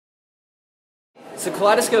So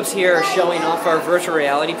Kaleidoscope's here showing off our virtual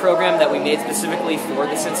reality program that we made specifically for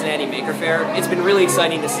the Cincinnati Maker Faire. It's been really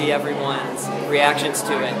exciting to see everyone's reactions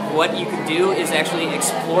to it. What you can do is actually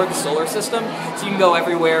explore the solar system. So you can go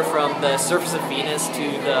everywhere from the surface of Venus to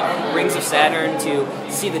the rings of Saturn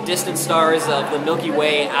to see the distant stars of the Milky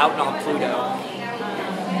Way out on Pluto.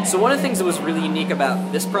 So one of the things that was really unique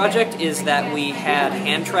about this project is that we had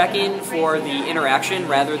hand tracking for the interaction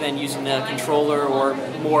rather than using a controller or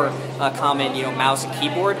more common, mouse and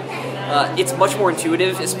keyboard. It's much more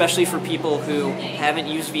intuitive, especially for people who haven't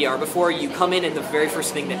used VR before. You come in and the very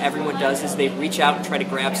first thing that everyone does is they reach out and try to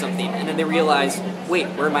grab something, and then they realize, wait,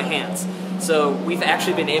 where are my hands? So we've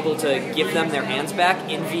actually been able to give them their hands back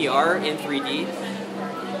in VR, in 3D.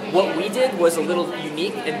 What we did was a little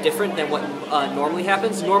unique and different than what normally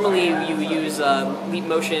happens. Normally you use Leap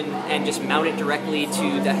Motion and just mount it directly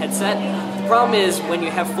to the headset. The problem is when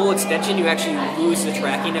you have full extension you actually lose the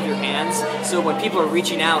tracking of your hands. So when people are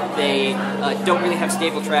reaching out they don't really have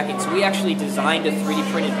stable tracking. So we actually designed a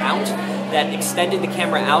 3D printed mount that extended the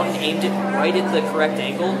camera out and aimed it right at the correct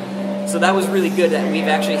angle. So that was really good that we've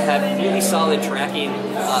actually had really solid tracking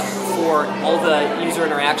for all the user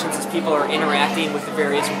interactions as people are interacting with the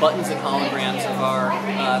various buttons and holograms of our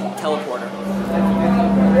teleporter.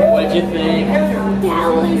 What'd you think? That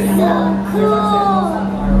was so cool!